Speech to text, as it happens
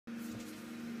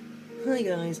Hi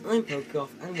guys, I'm Pokeoff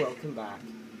and welcome back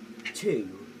to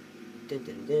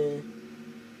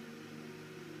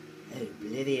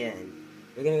Oblivion.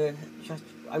 We're gonna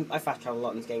I fast travel a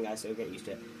lot in this game, guys, so get used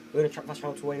to it. We're gonna fast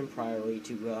travel to Wayne and Priory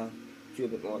to do a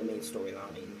bit more of the main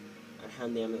storyline and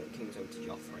hand the Amulet Kings over to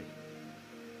Joffrey.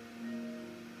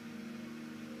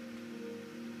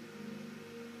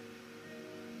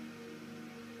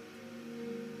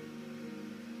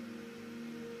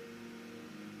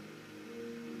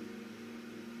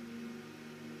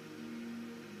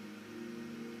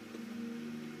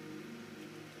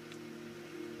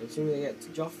 As soon as we get to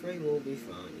Joffrey, we'll be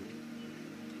fine.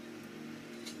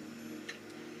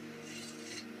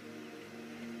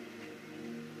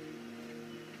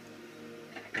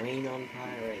 Wayne on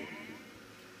Priory.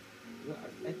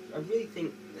 I really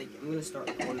think I'm gonna start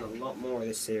recording a lot more of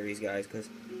this series, guys, because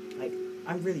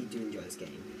I really do enjoy this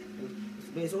game.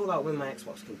 But it's all about when my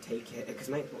Xbox can take it, because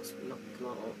my Xbox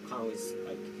can't always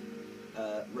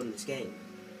run this game.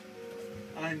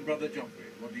 I'm Brother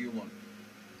Joffrey. What do you want?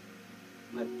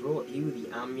 I brought you the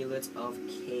Amulet of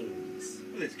Kings.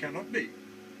 This cannot be.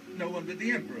 No one but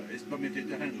the Emperor is permitted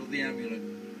to handle the amulet.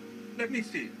 Let me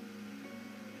see it.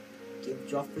 Give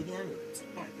Joffrey the amulet.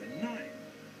 By the Nine.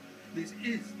 This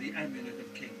is the Amulet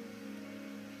of Kings.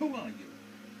 Who are you?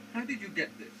 How did you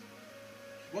get this?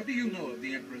 What do you know of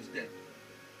the Emperor's death?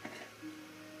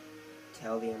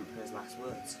 Tell the Emperor's last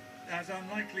words. As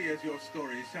unlikely as your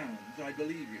story sounds, I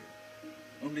believe you.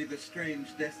 Only the strange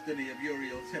destiny of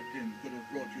Uriel Septim could have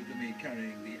brought you to me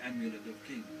carrying the Amulet of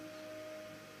Kings.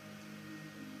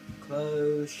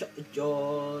 Shut the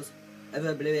jaws of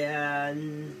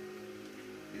Oblivion.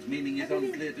 His meaning is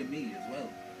unclear to me as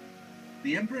well.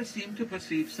 The Emperor seemed to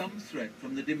perceive some threat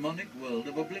from the demonic world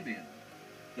of Oblivion.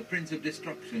 The Prince of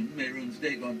Destruction, Mehrunes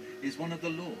Dagon, is one of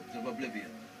the Lords of Oblivion.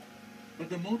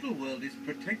 But the mortal world is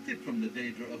protected from the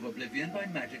danger of Oblivion by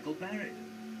magical barriers.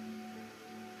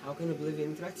 How can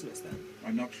Oblivion threaten us then?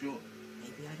 I'm not sure.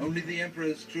 Maybe I don't Only know. the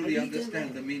Emperors truly Maybe you don't understand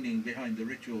know. the meaning behind the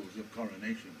rituals of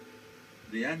coronation.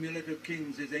 The Amulet of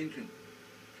Kings is ancient.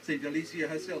 Saint Alicia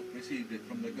herself received it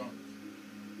from the gods.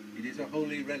 It is a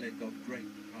holy relic of great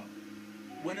power.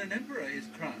 When an emperor is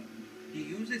crowned, he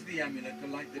uses the amulet to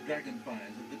light the dragon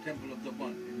fires at the Temple of the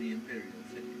One in the Imperial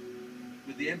City.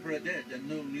 With the emperor dead and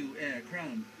no new heir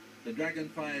crowned, the dragon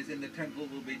fires in the temple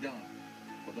will be dark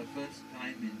for the first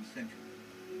time in centuries.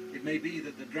 It may be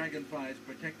that the dragon fires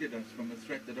protected us from a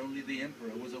threat that only the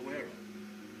emperor was aware of.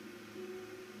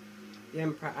 The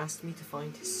Emperor asked me to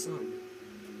find his son.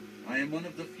 I am one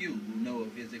of the few who know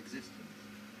of his existence.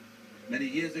 Many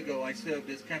years ago I served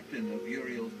as captain of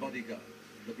Uriel's bodyguards,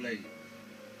 the Blades.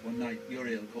 One night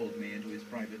Uriel called me into his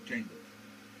private chambers.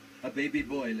 A baby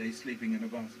boy lay sleeping in a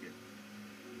basket.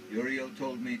 Uriel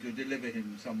told me to deliver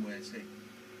him somewhere safe.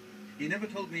 He never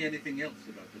told me anything else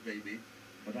about the baby,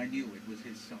 but I knew it was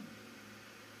his son.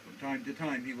 From time to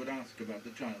time he would ask about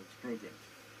the child's progress.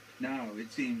 Now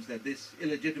it seems that this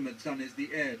illegitimate son is the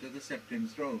heir to the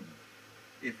Septim's throne,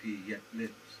 if he yet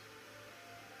lives.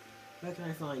 Where can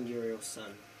I find Uriel's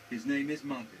son? His name is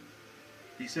Martin.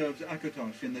 He serves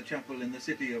Akatosh in the chapel in the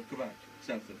city of Kvatch,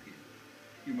 south of here.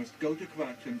 You must go to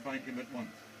Kvatch and find him at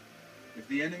once. If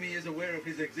the enemy is aware of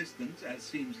his existence, as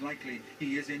seems likely,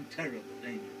 he is in terrible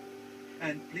danger.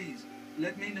 And please,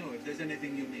 let me know if there's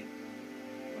anything you need.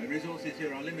 My resources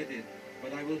here are limited,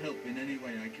 but I will help in any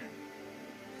way I can.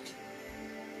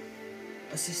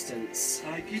 Assistance.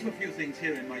 I keep a few things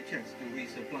here in my chest to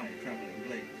resupply traveling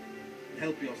blades.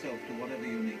 Help yourself to whatever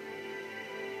you need.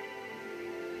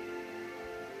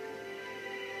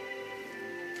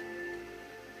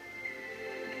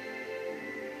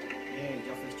 Yay,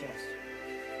 Joffrey's chest.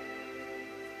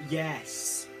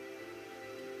 Yes!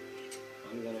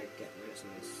 I'm gonna get rid of some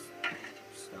of this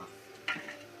stuff.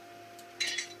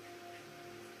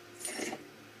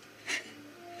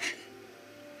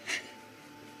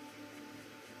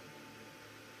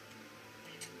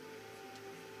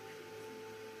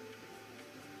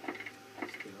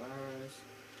 Steel arrows.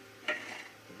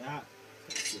 For that,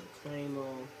 steel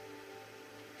claymore.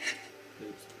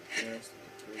 Boots first,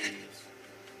 the trees.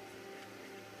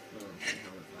 Oh, okay,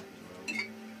 helmet back as well.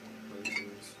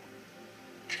 Potions.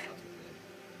 I'll take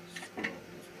the scroll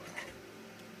as well.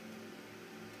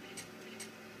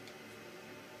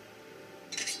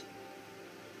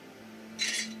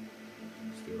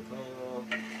 Steel claymore.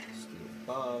 Steel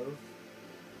bow.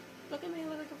 Look at me, I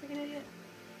look like a freaking idiot.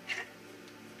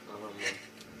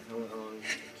 Helmet on,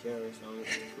 curious on,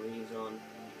 freeze on.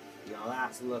 Now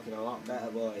that's looking a lot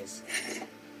better, boys.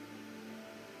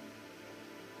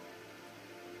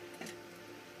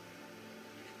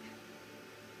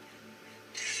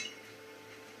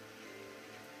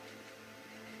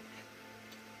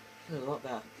 Feeling a lot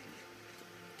better.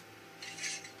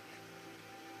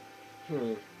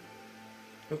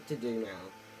 What to do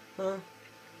now? Huh?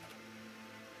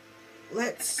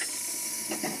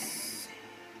 Let's...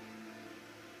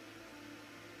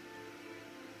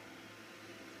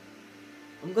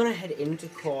 I'm gonna head into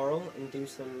Coral and do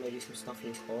maybe some stuff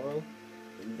in Coral.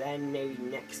 And then maybe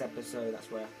next episode,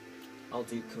 that's where I'll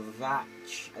do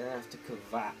Kvatch. And then after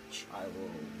Kvatch, I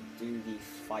will do the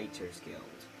Fighters Guild.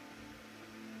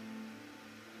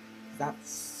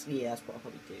 That's what I'll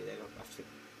probably do. Then after the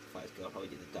Fighters Guild, I'll probably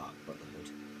do the Dark Brotherhood.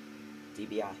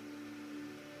 DBI.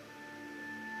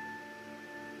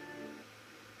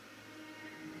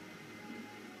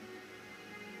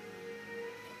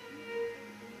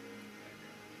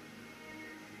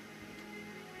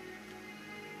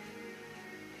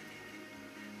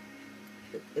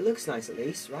 It looks nice at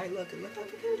least, right? Look how nice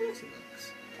it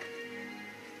looks.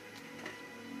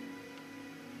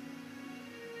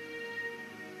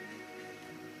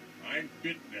 I'm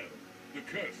Bitnell, the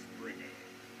Curse Bringer,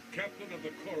 captain of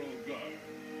the Coral Guard.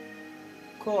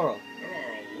 Coral. There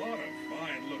are a lot of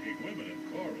fine-looking women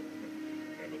in Coral.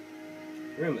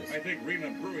 Rumors. I think Rena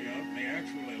Bruyant may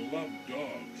actually love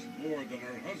dogs more than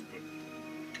her husband.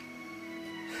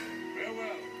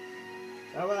 Farewell.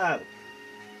 Farewell.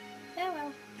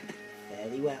 Farewell.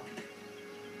 Fairly well.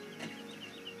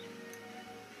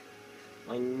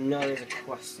 I know there's a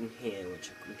quest in here which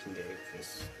we can do if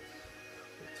this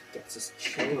gets us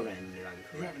children around.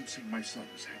 You haven't seen my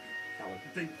sons, have you? That one.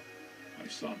 They... My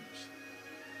sons.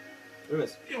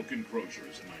 Rumors. Ilk Encroacher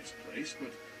is a nice place,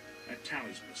 but that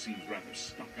talisman seems rather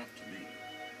stuck up to me.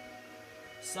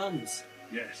 Sons.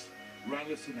 Yes,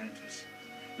 Rallis and Antis.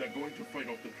 They're going to fight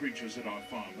off the creatures at our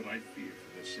farm, but I fear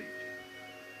for their safety.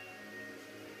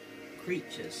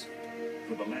 Creatures.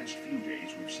 For the last few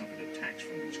days, we've suffered attacks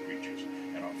from these creatures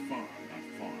at our farm not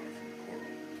far from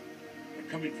Coral. They're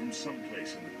coming from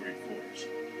someplace in the Great Forest. I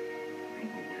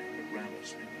don't know where, but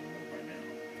Rallis may know more by now.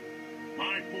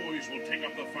 My boys will take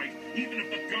up the fight, even if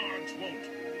the guards won't.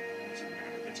 It doesn't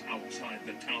matter if it's outside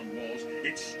the town walls,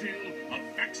 it still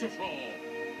affects us all.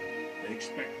 They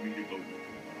expect me to go with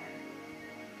them, but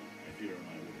I fear in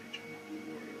my old age I'm not the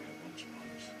warrior I once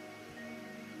was.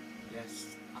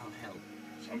 Yes, I'll help.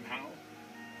 Somehow,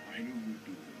 I knew you'd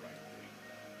do the right thing.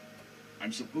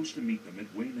 I'm supposed to meet them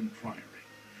at Wayne and Priory.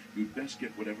 You'd best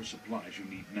get whatever supplies you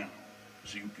need now,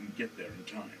 so you can get there in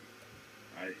time.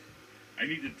 I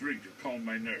need a drink to calm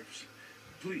my nerves.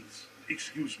 Please,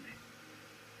 excuse me.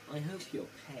 I hope you're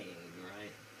paying,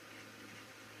 right?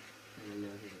 And I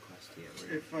know there's a quest here.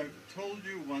 If I've told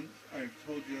you once, I've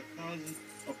told you 1,000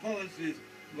 apologies,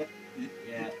 but...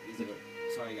 Yeah,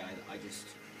 sorry guys,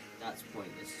 that's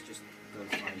pointless. Just go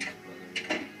find your brother in the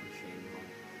machine hall.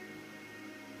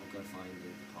 I'll go find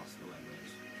the hostile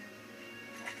emeralds.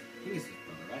 I think it's his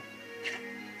brother, right?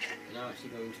 And I'm actually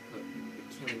going to put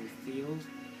the Killing Field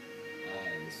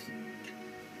as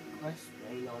quest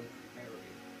Rain on Prairie.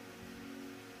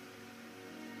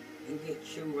 You get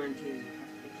children till you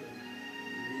have to kill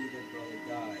neither brother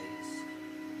dies.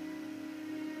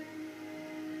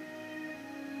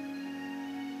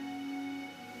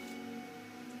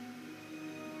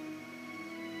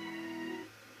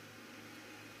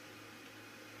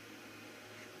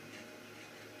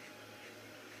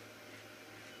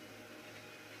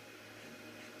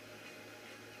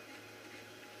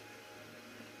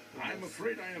 I'm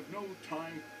afraid I have no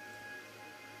time.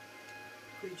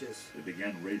 Creatures. They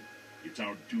began raid. It's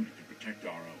our duty to protect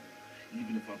our own,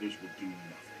 even if others will do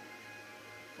nothing.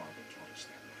 Father taught us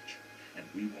that much, and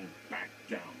we won't back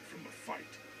down from the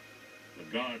fight. The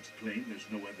guards claim there's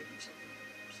no evidence of them,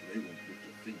 so they won't lift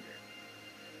a finger.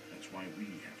 That's why we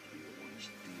have to be the ones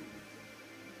to deal with them.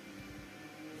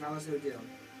 How's no deal?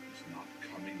 He's not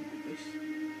coming with us.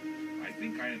 I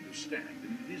think I understand,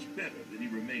 and it is better that he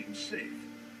remains safe.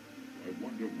 I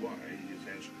wonder why he is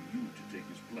asking you to take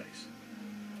his place.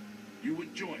 You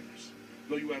would join us,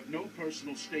 though you have no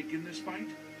personal stake in this fight?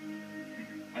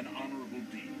 An honorable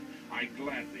deed. I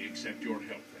gladly accept your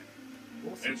help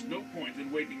then. Awesome. There's no point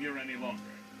in waiting here any longer.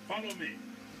 Follow me.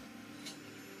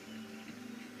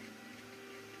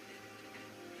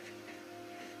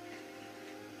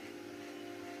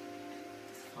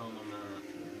 Follow my map.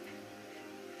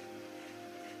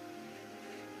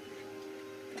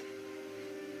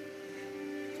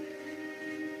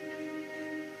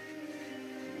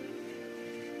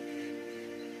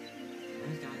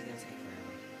 Those guys are gonna take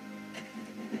forever.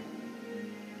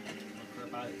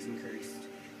 Acrobatics increased.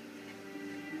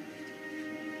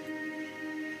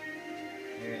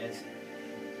 Here it is.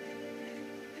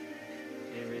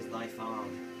 Here is thy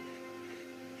farm.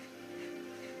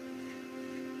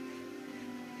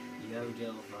 No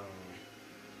deal.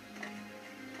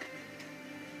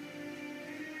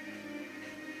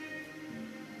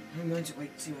 I'm going to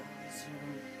wait 2 hours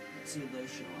to see if those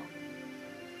show up.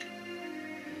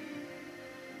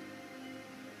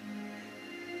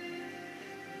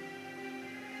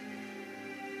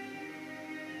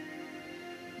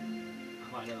 How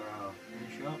about another hour? Can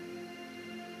you show up?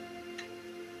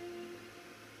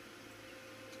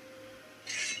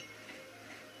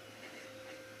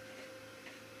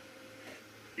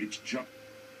 It's jump.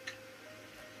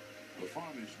 The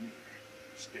farm is near.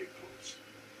 Stay close.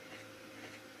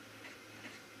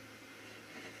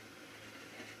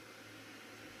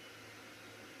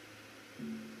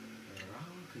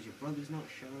 Because your brother's not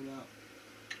showing up.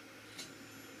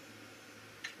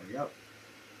 Hurry up.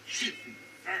 Shifty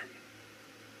vermin.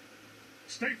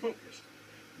 Stay focused.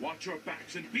 Watch your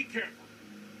backs and be careful.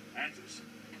 Andrews,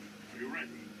 are you ready?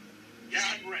 Yeah,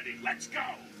 I'm ready. Let's go.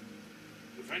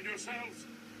 Defend yourselves.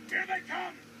 Here they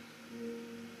come.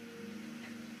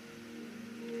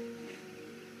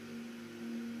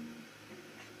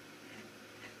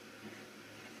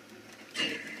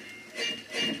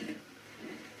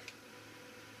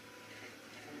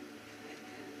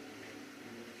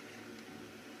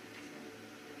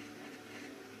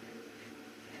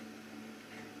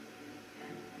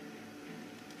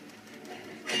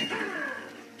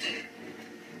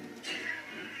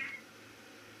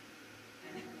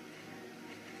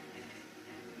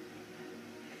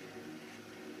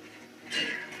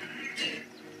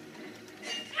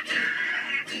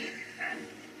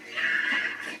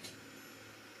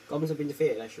 Goblins have been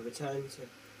defeated. I shall return to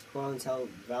Coral and tell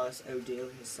Valis Odile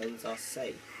his sons are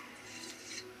safe.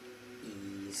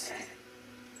 Ease.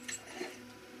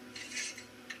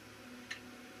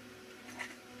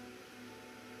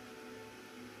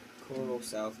 Coral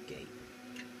South Gate.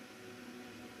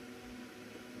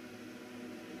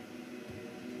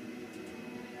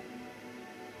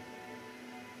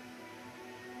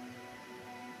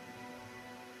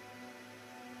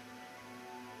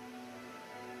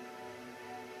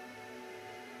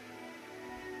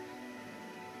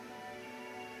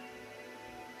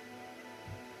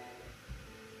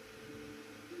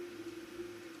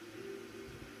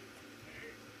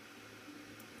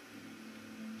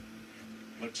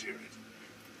 Let's hear it.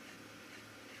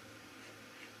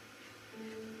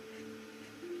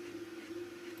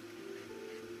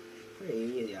 Pretty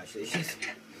easy actually. It's just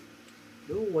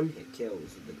little one-hit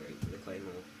kills with the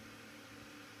claymore.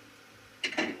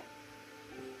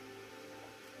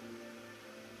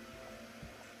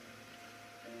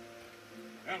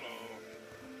 Hello.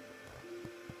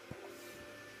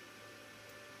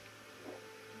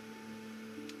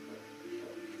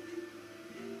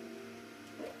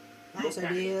 That's a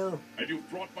deal. And you've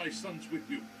brought my sons with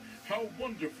you. How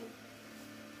wonderful.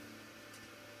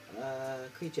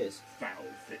 Creatures.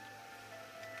 Foul fit.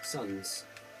 Sons.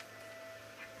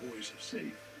 My boys are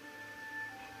safe.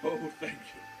 Oh, thank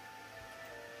you.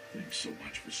 Thanks so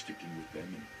much for sticking with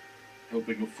them and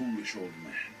helping a foolish old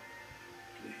man.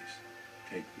 Please,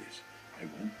 take this. I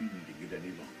won't be needing it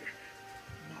any longer.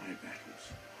 My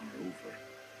battles are over.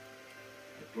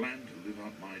 I plan to live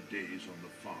out my days on the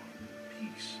farm in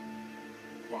peace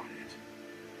and quiet.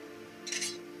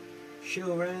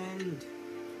 Sure end.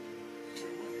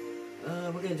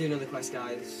 We're gonna do another quest,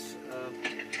 guys.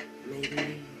 Maybe. We're gonna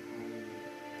do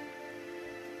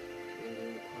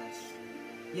another quest.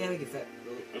 Yeah, we can fit.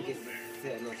 We can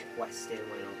fit another quest in.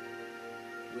 Why not?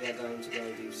 We are going to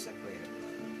go do Separated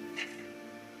Blood,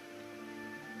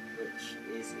 which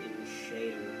is in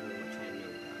Shade Hall, which I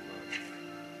know that much.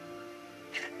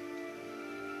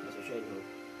 That's what Shade Hall.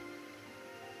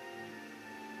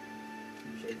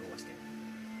 Shade Hall, West End.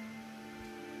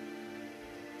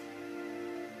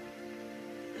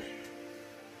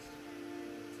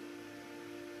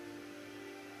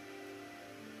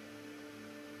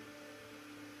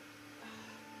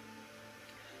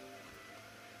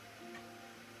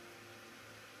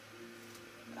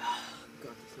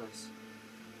 God, that's nice.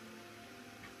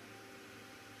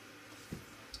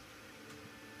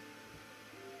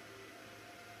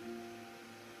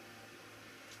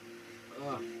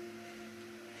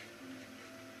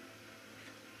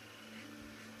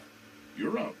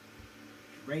 You're up.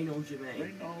 Reynold Germain.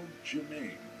 Reynold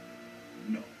Germain.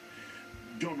 No.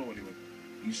 Don't know anyone.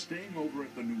 He's staying over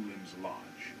at the Newlands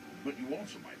Lodge, but you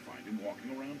also might find him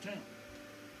walking around town.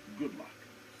 Good luck.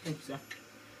 Thank you, sir.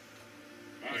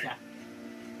 What's Bye. that?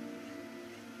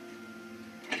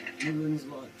 Newlands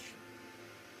Lodge.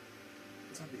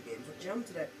 Let's have the games at Jam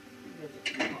today. We're going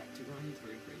to do part 2 and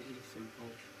 3, pretty simple.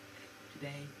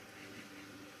 Today.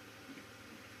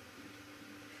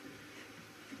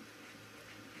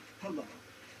 Hello.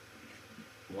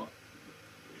 What?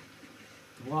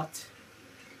 What?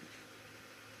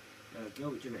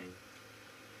 Gilbert Jermaine.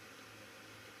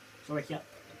 Sorry, yeah.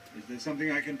 Is there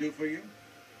something I can do for you?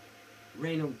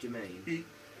 Reynold Jermaine.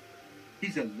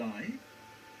 He's alive?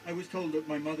 I was told that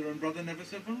my mother and brother never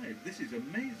survived. This is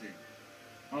amazing.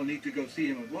 I'll need to go see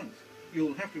him at once.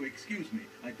 You'll have to excuse me.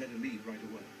 I'd better leave right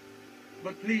away.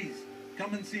 But please,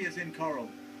 come and see us in Coral.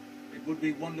 It would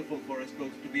be wonderful for us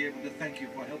both to be able to thank you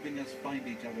for helping us find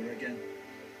each other again.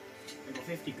 I got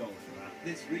 50 gold for that.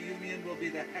 This reunion will be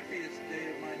the happiest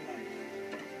day of my life.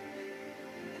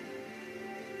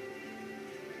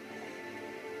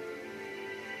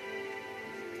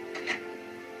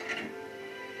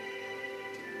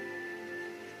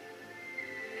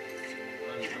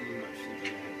 I'm actually going to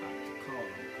head back to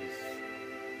Coral because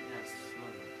that's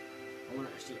smothered. I want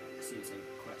to actually see this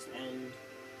quest end.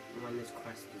 And when this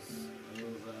quest is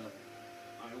over,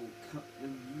 I will cut the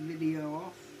video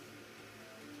off.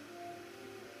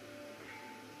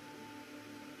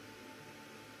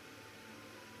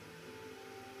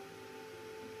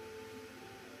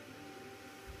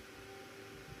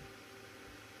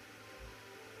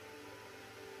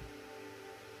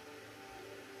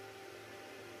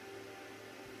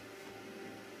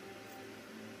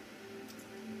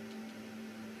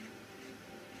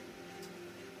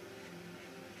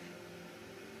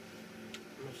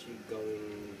 I'm actually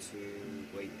going to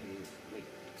wait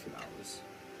 2 hours.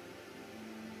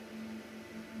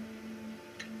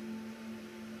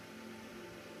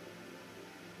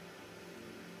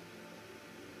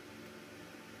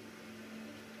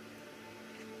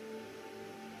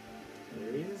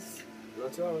 There he is.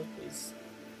 Not 2 hours, please.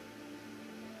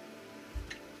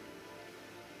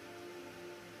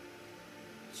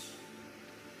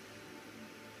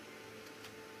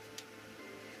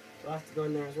 Do I have to go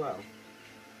in there as well?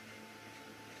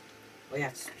 Oh, you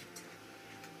have to speak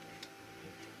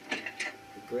to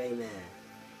the grey mare.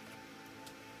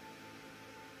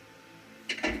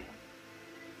 I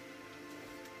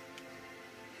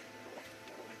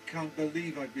can't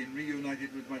believe I've been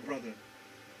reunited with my brother.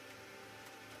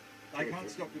 I can't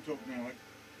stop to talk now.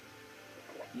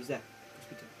 Use that. Go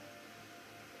speak to him.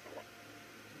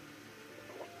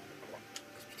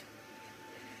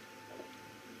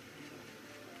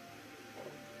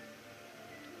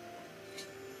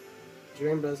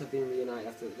 Jermaine brothers have been reunited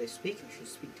after they speak. I should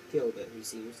speak to Gilbert, who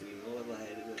seems to be more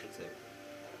level-headed than the two.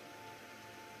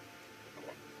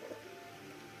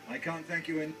 I can't thank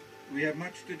you, and we have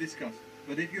much to discuss.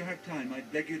 But if you have time,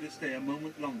 I'd beg you to stay a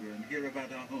moment longer and hear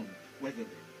about our home, Weatherly.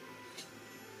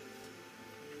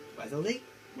 Weatherly?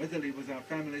 Weatherly was our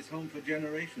family's home for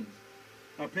generations.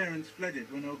 Our parents fled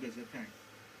it when ogres attacked.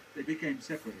 They became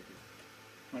separated.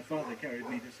 My father carried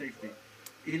me to safety.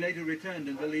 He later returned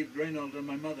and believed Reynold and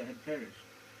my mother had perished.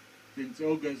 Since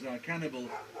ogres are cannibals,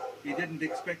 he didn't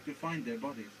expect to find their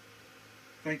bodies.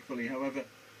 Thankfully, however,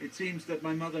 it seems that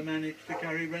my mother managed to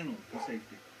carry Reynold to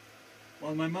safety.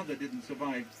 While my mother didn't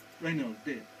survive, Reynold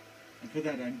did, and for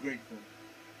that I'm grateful.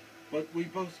 But we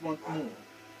both want more.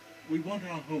 We want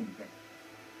our home back.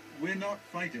 We're not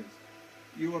fighters.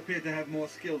 You appear to have more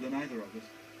skill than either of us.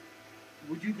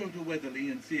 Would you go to Weatherly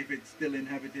and see if it's still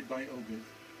inhabited by ogres?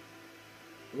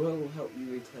 We'll help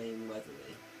you reclaim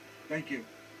Weatherly. Thank you.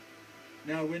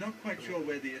 Now, we're not quite sure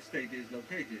where the estate is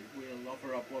located. We'll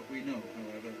offer up what we know,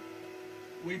 however.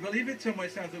 We believe it's somewhere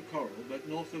south of Coral, but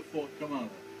north of Fort Kamala.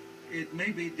 It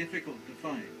may be difficult to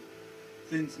find.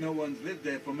 Since no one's lived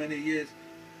there for many years,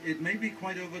 it may be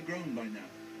quite overgrown by now.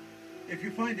 If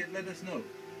you find it, let us know.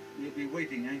 We'll be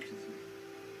waiting anxiously.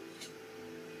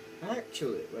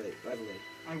 Actually, wait, Weatherly.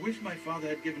 I wish my father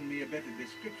had given me a better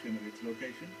description of its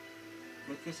location,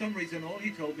 but for some reason all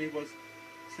he told me was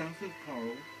south of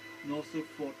Coral, north of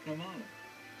Fort Kamala.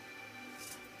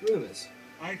 Rumours.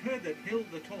 I've heard that Hill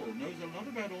the Tall knows a lot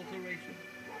about alteration,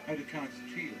 how to cast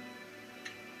shields.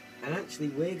 And actually,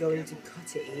 we're going to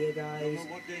cut it here, guys.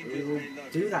 We will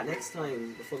do that next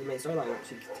time before the main storyline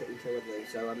actually kill Weatherly.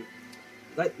 So,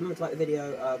 remember to like the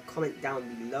video, comment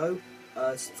down below,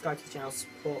 subscribe to the channel,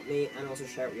 support me, and also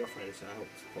share it with your friends so I help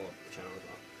support the channel as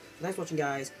well. So thanks for watching,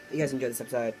 guys. If you guys enjoyed this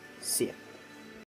episode, see ya.